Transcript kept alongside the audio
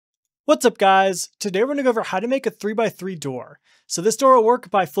What's up guys? Today we're going to go over how to make a 3x3 door. So this door will work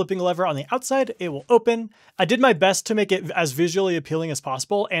by flipping a lever on the outside, it will open. I did my best to make it as visually appealing as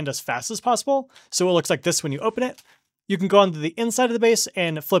possible and as fast as possible, so it looks like this when you open it. You can go onto the inside of the base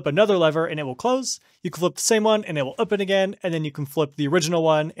and flip another lever and it will close. You can flip the same one and it will open again, and then you can flip the original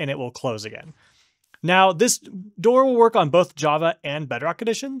one and it will close again. Now, this door will work on both Java and Bedrock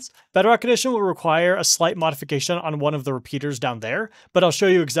editions. Bedrock edition will require a slight modification on one of the repeaters down there, but I'll show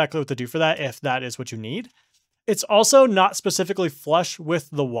you exactly what to do for that if that is what you need. It's also not specifically flush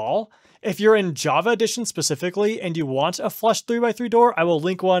with the wall. If you're in Java edition specifically and you want a flush 3x3 door, I will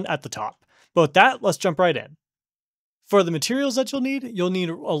link one at the top. But with that, let's jump right in. For the materials that you'll need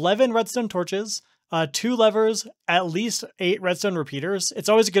 11 redstone torches, 2 levers, at least 8 redstone repeaters. It's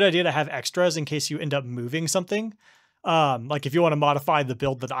always a good idea to have extras in case you end up moving something. Like if you want to modify the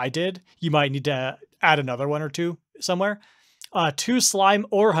build that I did, you might need to add another one or two somewhere. 2 slime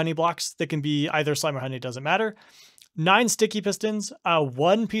or honey blocks. That can be either slime or honey, it doesn't matter. 9 sticky pistons,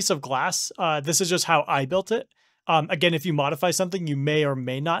 1 piece of glass. This is just how I built it. Again, if you modify something, you may or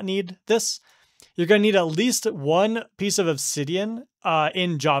may not need this. You're going to need at least 1 piece of obsidian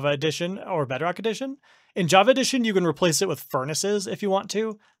in Java edition or Bedrock edition. In Java edition, you can replace it with furnaces if you want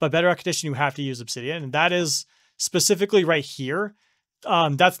to, but Bedrock edition, you have to use obsidian. And that is specifically right here.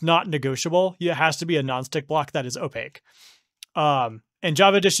 That's not negotiable. It has to be a non-stick block that is opaque. In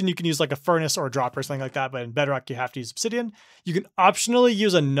Java edition, you can use like a furnace or a dropper or something like that, but in Bedrock, you have to use obsidian. You can optionally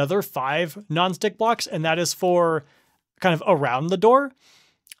use another 5 non-stick blocks, and that is for kind of around the door.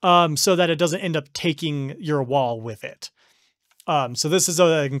 So that it doesn't end up taking your wall with it. So this is so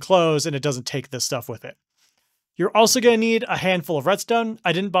that it can close and it doesn't take this stuff with it. You're also going to need a handful of redstone.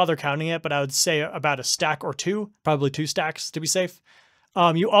 I didn't bother counting it, but I would say about a stack or 2, probably 2 stacks to be safe.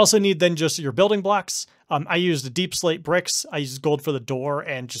 You also need then just your building blocks. I used deep slate bricks. I used gold for the door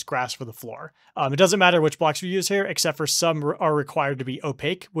and just grass for the floor. It doesn't matter which blocks you use here, except for some are required to be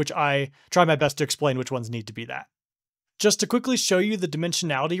opaque, which I try my best to explain which ones need to be that. Just to quickly show you the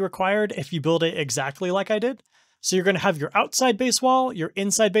dimensionality required if you build it exactly like I did. So you're going to have your outside base wall, your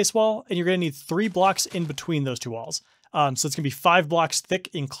inside base wall, and you're going to need 3 blocks in between those 2 walls. So it's going to be 5 blocks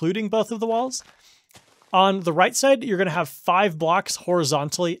thick, including both of the walls. On the right side, you're going to have 5 blocks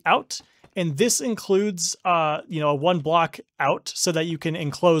horizontally out, and this includes, a 1 block out so that you can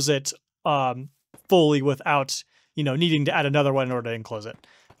enclose it fully without, needing to add another one in order to enclose it.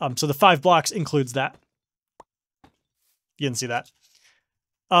 So the 5 blocks includes that. You can see that.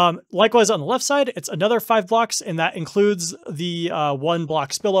 Likewise, on the left side, it's another 5 blocks, and that includes the 1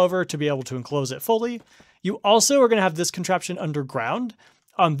 block spillover to be able to enclose it fully. You also are going to have this contraption underground.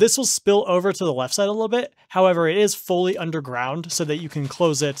 This will spill over to the left side a little bit. However, it is fully underground so that you can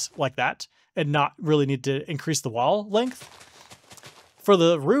close it like that and not really need to increase the wall length. For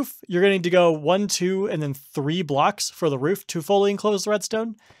the roof, you're going to need to go 1, 2, and then 3 blocks for the roof to fully enclose the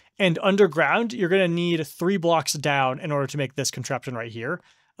redstone. And underground, you're going to need 3 blocks down in order to make this contraption right here.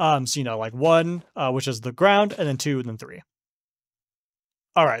 So, like 1, which is the ground, and then 2, and then 3.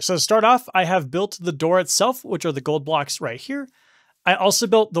 All right, so to start off, I have built the door itself, which are the gold blocks right here. I also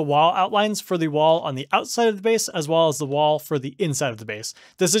built the wall outlines for the wall on the outside of the base, as well as the wall for the inside of the base.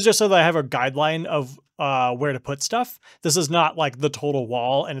 This is just so that I have a guideline of where to put stuff. This is not like the total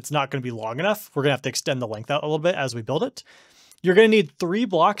wall, and it's not going to be long enough. We're going to have to extend the length out a little bit as we build it. You're going to need 3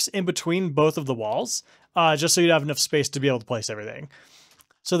 blocks in between both of the walls, just so you have enough space to be able to place everything.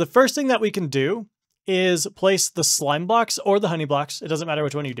 So the first thing that we can do is place the slime blocks or the honey blocks, it doesn't matter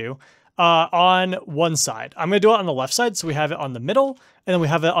which one you do, on one side. I'm going to do it on the left side, so we have it on the middle, and then we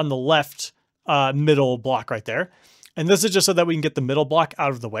have it on the left middle block right there. And this is just so that we can get the middle block out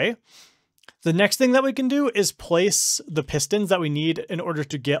of the way. The next thing that we can do is place the pistons that we need in order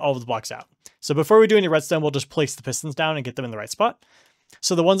to get all of the blocks out. So before we do any redstone, we'll just place the pistons down and get them in the right spot.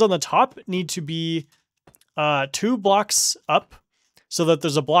 So the ones on the top need to be 2 blocks up so that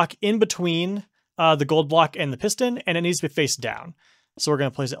there's a block in between the gold block and the piston, and it needs to be face down. So we're going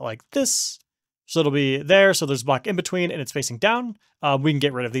to place it like this. So it'll be there. So there's a block in between and it's facing down. We can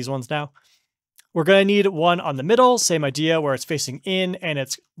get rid of these ones now. We're going to need 1 on the middle, same idea, where it's facing in and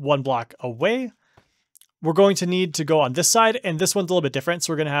it's 1 block away. We're going to need to go on this side, and this one's a little bit different.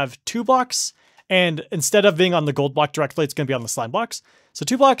 So we're going to have 2 blocks, and instead of being on the gold block directly, it's going to be on the slime blocks. So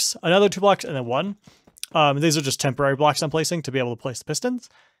 2 blocks, another 2 blocks, and then 1. These are just temporary blocks I'm placing to be able to place the pistons.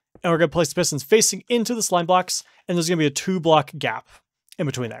 And we're going to place the pistons facing into the slime blocks, and there's going to be a 2 block gap in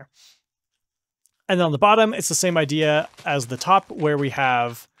between there. And then on the bottom, it's the same idea as the top, where we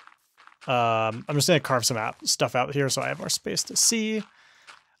have I'm just going to carve some stuff out here so I have more space to see.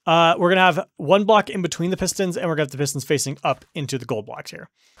 We're going to have 1 block in between the pistons, and we're going to have the pistons facing up into the gold blocks here.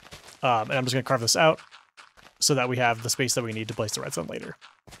 And I'm just going to carve this out so that we have the space that we need to place the redstone later.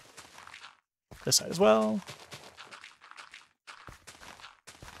 This side as well.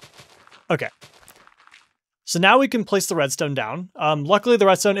 Okay. So now we can place the redstone down. Luckily, the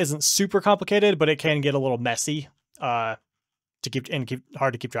redstone isn't super complicated, but it can get a little messy hard to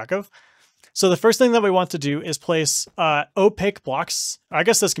keep track of. So the first thing that we want to do is place opaque blocks. I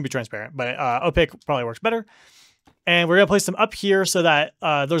guess this can be transparent, but opaque probably works better. And we're going to place them up here so that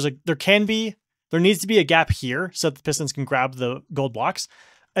there needs to be a gap here so that the pistons can grab the gold blocks.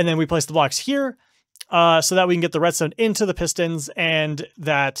 And then we place the blocks here so that we can get the redstone into the pistons and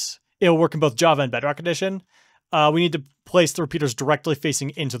that it'll work in both Java and Bedrock Edition. We need to place the repeaters directly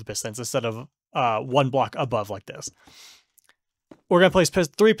facing into the pistons instead of one block above like this. We're going to place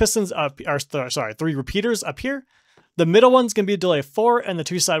three repeaters up here. The middle one's going to be a delay of 4, and the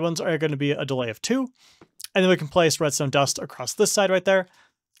two side ones are going to be a delay of 2. And then we can place redstone dust across this side right there.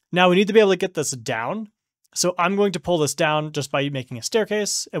 Now we need to be able to get this down. So I'm going to pull this down just by making a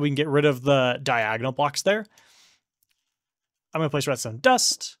staircase, and we can get rid of the diagonal blocks there. I'm going to place redstone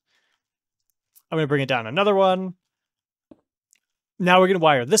dust. I'm going to bring it down another one. Now we're going to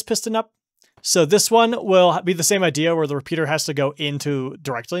wire this piston up. So this one will be the same idea where the repeater has to go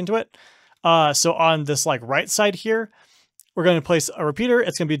directly into it. So on this right side here, we're going to place a repeater.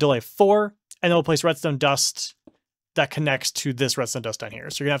 It's going to be a delay of 4, and then we'll place redstone dust that connects to this redstone dust down here.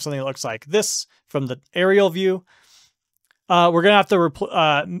 So you're gonna have something that looks like this from the aerial view. We're gonna have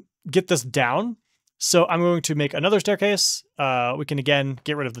to get this down. So I'm going to make another staircase. We can again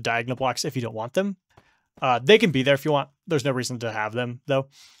get rid of the diagonal blocks if you don't want them. They can be there if you want. There's no reason to have them though.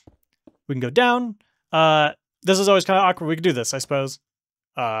 We can go down. This is always kind of awkward. We can do this, I suppose.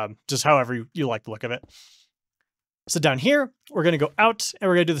 Just however you like the look of it. So down here, we're going to go out and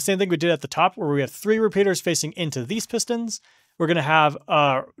we're going to do the same thing we did at the top where we have 3 repeaters facing into these pistons. We're going to have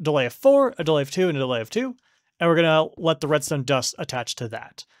a delay of 4, a delay of 2, and a delay of 2. And we're going to let the redstone dust attach to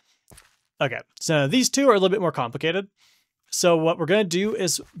that. Okay, so these two are a little bit more complicated. So what we're going to do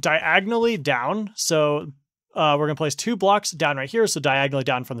is diagonally down. So we're going to place 2 blocks down right here. So diagonally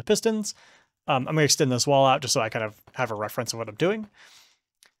down from the pistons. I'm going to extend this wall out just so I kind of have a reference of what I'm doing.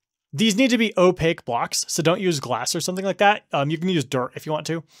 These need to be opaque blocks, so don't use glass or something like that. You can use dirt if you want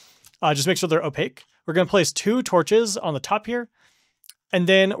to. Just make sure they're opaque. We're going to place 2 torches on the top here. And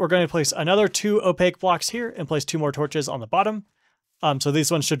then we're going to place another 2 opaque blocks here and place 2 more torches on the bottom. So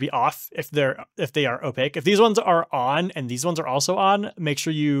these ones should be off if they are opaque. If these ones are on and these ones are also on, make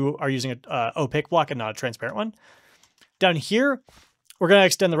sure you are using an opaque block and not a transparent one. Down here, we're going to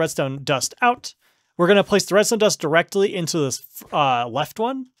extend the redstone dust out. We're going to place the redstone dust directly into this left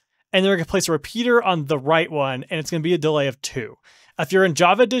one. And then we're going to place a repeater on the right one, and it's going to be a delay of 2. If you're in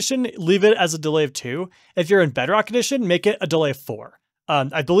Java Edition, leave it as a delay of 2. If you're in Bedrock Edition, make it a delay of 4.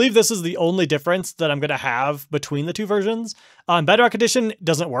 I believe this is the only difference that I'm going to have between the two versions. Bedrock Edition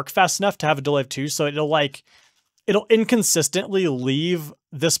doesn't work fast enough to have a delay of 2, so it'll inconsistently leave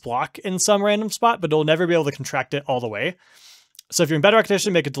this block in some random spot, but it'll never be able to contract it all the way. So if you're in Bedrock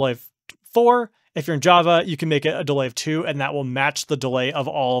Edition, make a delay of 4. If you're in Java, you can make it a delay of 2, and that will match the delay of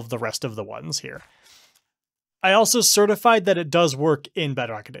all of the rest of the ones here. I also certified that it does work in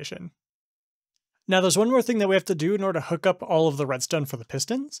Bedrock Edition. Now there's one more thing that we have to do in order to hook up all of the redstone for the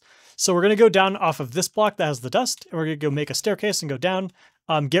pistons. So we're going to go down off of this block that has the dust, and we're going to go make a staircase and go down.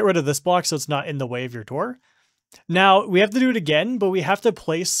 Get rid of this block so it's not in the way of your door. Now we have to do it again, but we have to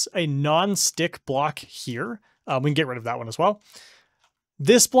place a non-stick block here. We can get rid of that one as well.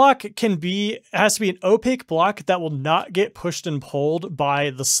 This block has to be an opaque block that will not get pushed and pulled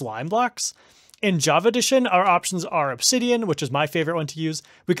by the slime blocks. In Java Edition, our options are obsidian, which is my favorite one to use.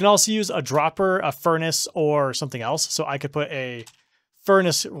 We can also use a dropper, a furnace, or something else. So I could put a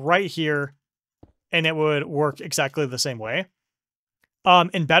furnace right here and it would work exactly the same way.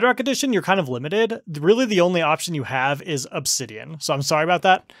 In Bedrock Edition, you're kind of limited. Really, the only option you have is obsidian. So I'm sorry about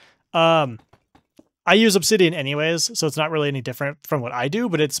that. I use obsidian anyways, so it's not really any different from what I do,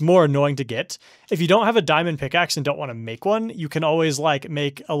 but it's more annoying to get. If you don't have a diamond pickaxe and don't want to make one, you can always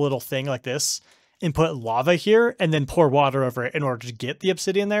make a little thing like this and put lava here and then pour water over it in order to get the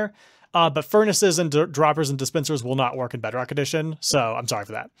obsidian there. But furnaces and droppers and dispensers will not work in Bedrock Edition, so I'm sorry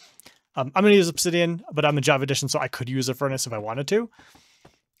for that. I'm going to use obsidian, but I'm in Java Edition, so I could use a furnace if I wanted to.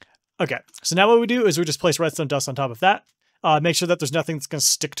 Okay, so now what we do is we just place redstone dust on top of that. Make sure that there's nothing that's going to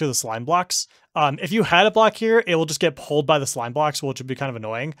stick to the slime blocks. If you had a block here, it will just get pulled by the slime blocks, which would be kind of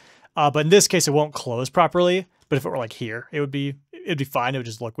annoying. But in this case, it won't close properly. But if it were here, it'd be fine. It would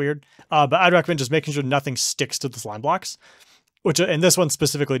just look weird. But I'd recommend just making sure nothing sticks to the slime blocks, and this one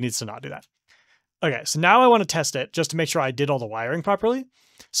specifically needs to not do that. Okay, so now I want to test it just to make sure I did all the wiring properly.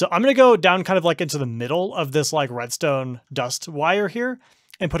 So I'm going to go down kind of like into the middle of this like redstone dust wire here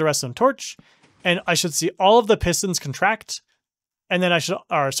and put a redstone torch. And I should see all of the pistons contract. And then I should,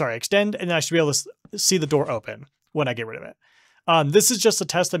 or sorry, extend. And then I should be able to see the door open when I get rid of it. This is just a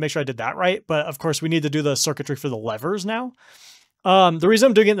test to make sure I did that right. But of course we need to do the circuitry for the levers now. The reason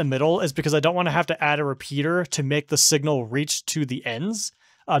I'm doing it in the middle is because I don't want to have to add a repeater to make the signal reach to the ends.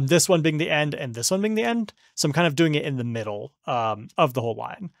 This one being the end and this one being the end. So I'm kind of doing it in the middle of the whole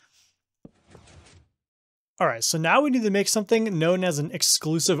line. All right, so now we need to make something known as an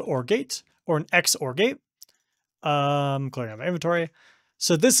exclusive OR gate or an XOR gate. Clearing out my inventory.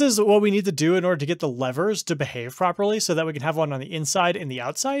 So this is what we need to do in order to get the levers to behave properly so that we can have one on the inside and the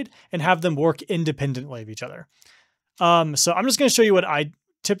outside and have them work independently of each other. So I'm just going to show you what I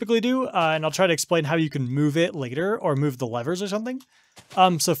typically do, and I'll try to explain how you can move it later or move the levers or something.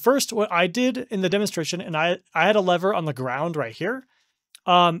 So first, what I did in the demonstration, and I had a lever on the ground right here.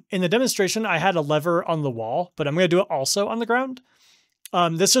 In the demonstration, I had a lever on the wall, but I'm going to do it also on the ground.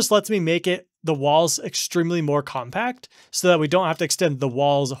 This just lets me make the walls extremely more compact so that we don't have to extend the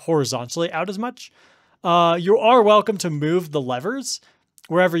walls horizontally out as much. You are welcome to move the levers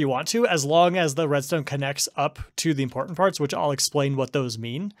wherever you want to, as long as the redstone connects up to the important parts, which I'll explain what those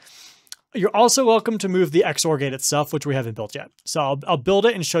mean. You're also welcome to move the XOR gate itself, which we haven't built yet. So I'll build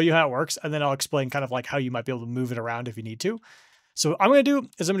it and show you how it works, and then I'll explain kind of like how you might be able to move it around if you need to. So what I'm going to do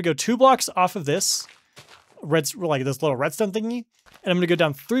is I'm going to go 2 blocks off of this like this little redstone thingy, and I'm going to go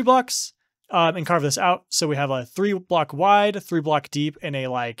down 3 blocks and carve this out. So we have a 3 block wide, 3 block deep, and a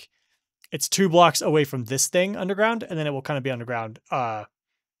like, it's 2 blocks away from this thing underground, and then it will kind of be underground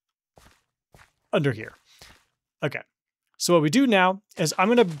under here. Okay. So what we do now is I'm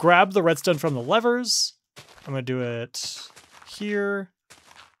going to grab the redstone from the levers. I'm going to do it here.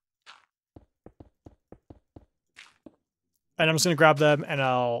 And I'm just going to grab them and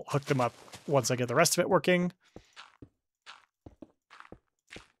I'll hook them up once I get the rest of it working.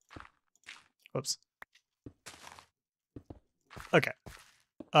 Oops. Okay.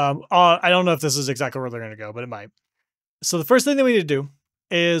 I don't know if this is exactly where they're going to go, but it might. So the first thing that we need to do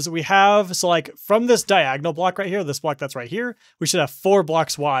is we have, so like from this diagonal block right here, this block that's right here, we should have 4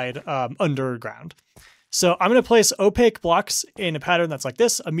 blocks wide underground. So I'm going to place opaque blocks in a pattern that's like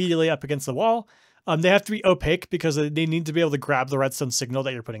this, immediately up against the wall. They have to be opaque because they need to be able to grab the redstone signal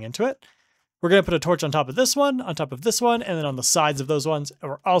that you're putting into it. We're going to put a torch on top of this one, and then on the sides of those ones.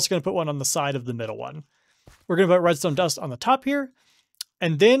 And we're also going to put one on the side of the middle one. We're going to put redstone dust on the top here.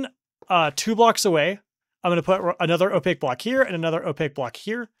 And then 2 blocks away, I'm going to put another opaque block here and another opaque block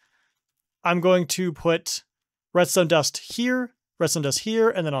here. I'm going to put redstone dust here,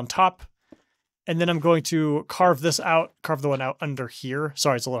 and then on top. And then I'm going to carve this out, carve the one out under here.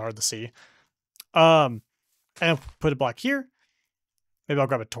 Sorry, it's a little hard to see. And I'll put a block here. Maybe I'll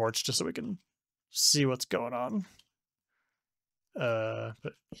grab a torch just so we can see what's going on.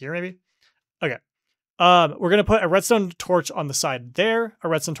 But here maybe? Okay. We're going to put a redstone torch on the side there, a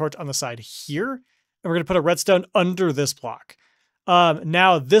redstone torch on the side here, and we're going to put a redstone under this block.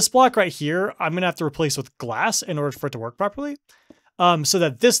 Now this block right here, I'm going to have to replace with glass in order for it to work properly, so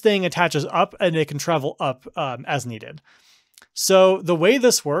that this thing attaches up and it can travel up as needed. So the way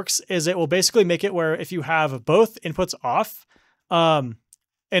this works is it will basically make it where if you have both inputs off,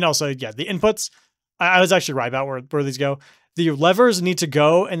 and also, yeah, the inputs, I was actually right about where these go. The levers need to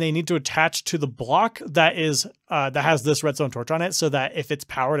go and they need to attach to the block that is that has this redstone torch on it, so that if it's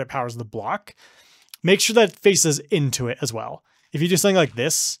powered, it powers the block. Make sure that it faces into it as well. If you do something like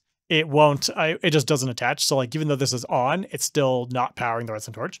this, it won't, it just doesn't attach. So like, even though this is on, it's still not powering the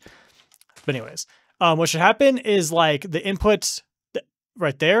redstone torch. But anyways, what should happen is like the input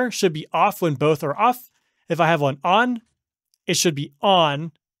right there should be off when both are off. If I have one on, it should be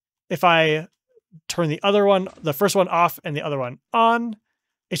on. If I turn the other one, the first one off and the other one on,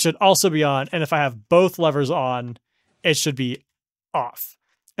 it should also be on. And if I have both levers on, it should be off.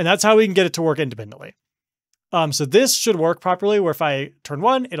 And that's how we can get it to work independently. So this should work properly where if I turn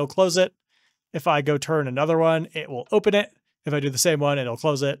one, it'll close it. If I go turn another one, it will open it. If I do the same one, it'll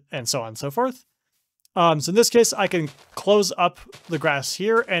close it, and so on and so forth. So in this case, I can close up the grass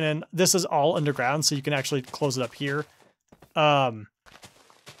here, and then this is all underground, so you can actually close it up here at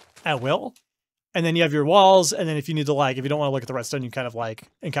will. And then you have your walls, and then if you need to like, if you don't want to look at the redstone, you kind of like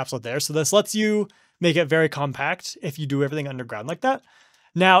encapsulate there. So this lets you make it very compact if you do everything underground like that.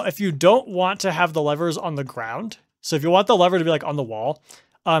 Now, if you don't want to have the levers on the ground, so if you want the lever to be like on the wall,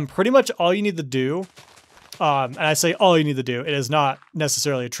 pretty much all you need to do, and I say all you need to do, it is not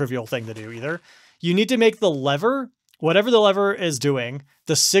necessarily a trivial thing to do either. You need to make the lever, whatever the lever is doing,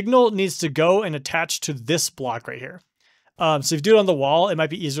 the signal needs to go and attach to this block right here. So if you do it on the wall, it might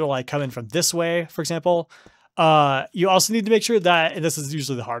be easier to like come in from this way, for example. You also need to make sure that, and this is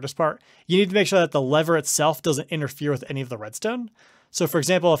usually the hardest part, you need to make sure that the lever itself doesn't interfere with any of the redstone. So for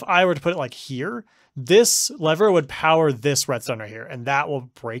example, if I were to put it like here, this lever would power this redstone right here, and that will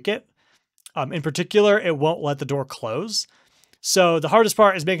break it. In particular, it won't let the door close. So the hardest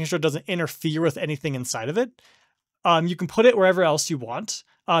part is making sure it doesn't interfere with anything inside of it. You can put it wherever else you want.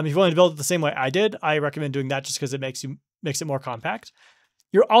 If you want to build it the same way I did, I recommend doing that just because it makes it more compact.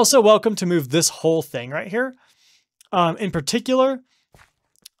 You're also welcome to move this whole thing right here. In particular,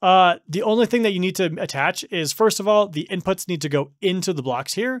 the only thing that you need to attach is, first of all, the inputs need to go into the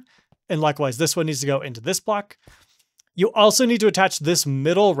blocks here. And likewise, this one needs to go into this block. You also need to attach this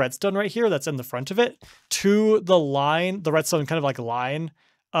middle redstone right here that's in the front of it to the line, the redstone kind of like line,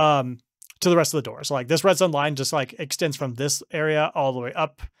 to the rest of the door. So like this redstone line just like extends from this area all the way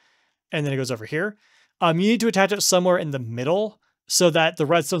up, and then it goes over here. You need to attach it somewhere in the middle so that the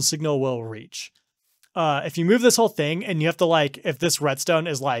redstone signal will reach. If you move this whole thing and you have to like, if this redstone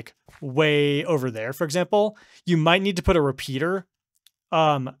is like way over there, for example, you might need to put a repeater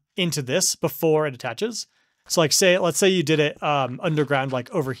into this before it attaches. So like let's say you did it underground, like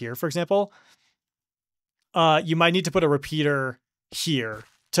over here, for example, you might need to put a repeater here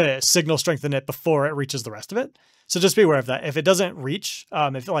to signal strengthen it before it reaches the rest of it. So just be aware of that. If it doesn't reach,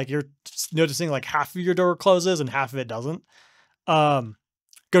 if like you're noticing like half of your door closes and half of it doesn't,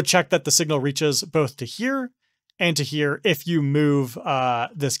 go check that the signal reaches both to here and to here if you move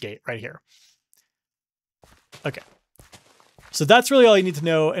this gate right here. Okay. So that's really all you need to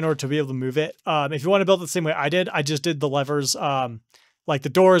know in order to be able to move it. If you want to build it the same way I did, I just did the levers, like the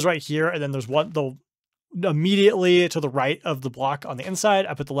door is right here, and then there's one immediately to the right of the block on the inside.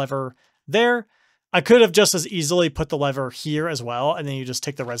 I put the lever there. I could have just as easily put the lever here as well, and then you just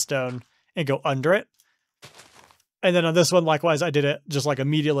take the redstone and go under it. And then on this one, likewise, I did it just like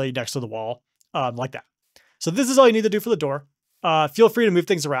immediately next to the wall, like that. So this is all you need to do for the door. Feel free to move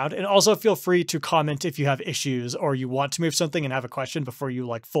things around, and also feel free to comment if you have issues or you want to move something and have a question before you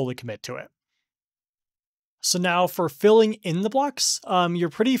like fully commit to it. So now for filling in the blocks, you're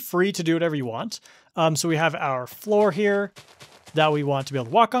pretty free to do whatever you want. So we have our floor here that we want to be able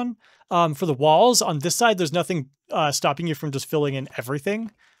to walk on. For the walls on this side, there's nothing stopping you from just filling in everything.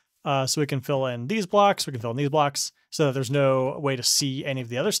 So we can fill in these blocks, we can fill in these blocks so that there's no way to see any of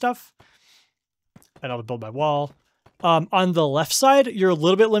the other stuff. And I'll build my wall. On the left side, you're a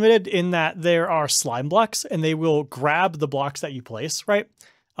little bit limited in that there are slime blocks and they will grab the blocks that you place, right?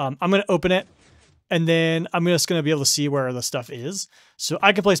 I'm going to open it and then I'm just going to be able to see where the stuff is. So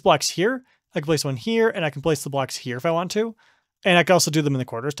I can place blocks here, I can place one here, and I can place the blocks here if I want to. And I can also do them in the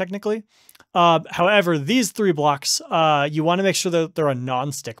corners technically. However, these 3 blocks, you want to make sure that they're a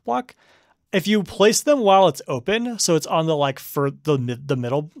non-stick block. If you place them while it's open, so it's on the like for the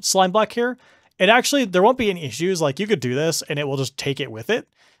middle slime block here, it actually, there won't be any issues. Like you could do this and it will just take it with it.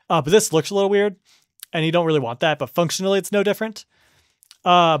 But this looks a little weird and you don't really want that, but functionally it's no different.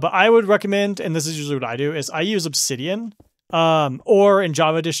 But I would recommend, and this is usually what I do, is I use obsidian. Or in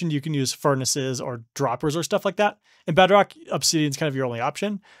Java Edition, you can use furnaces or droppers or stuff like that. In Bedrock, obsidian is kind of your only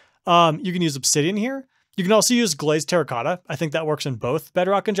option. You can use obsidian here. You can also use glazed terracotta. I think that works in both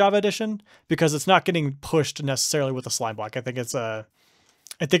Bedrock and Java Edition because it's not getting pushed necessarily with a slime block. I think it's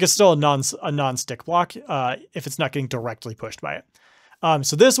still a non-stick block if it's not getting directly pushed by it.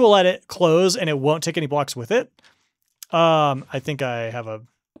 So this will let it close and it won't take any blocks with it. I think I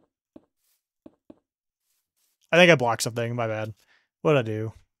blocked something. My bad. What did I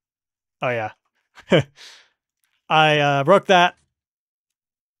do? Oh yeah. I broke that.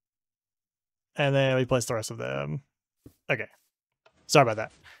 And then we placed the rest of them. Okay. Sorry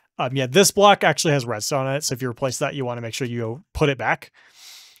about that. Yeah, this block actually has redstone on it. So if you replace that, you want to make sure you put it back.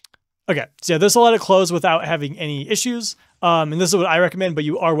 Okay. So yeah, this will let it close without having any issues. And this is what I recommend, but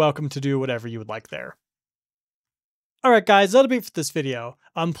you are welcome to do whatever you would like there. All right, guys, that'll be it for this video.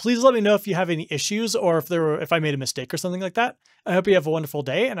 Please let me know if you have any issues or if I made a mistake or something like that. I hope you have a wonderful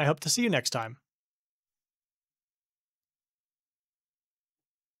day, and I hope to see you next time.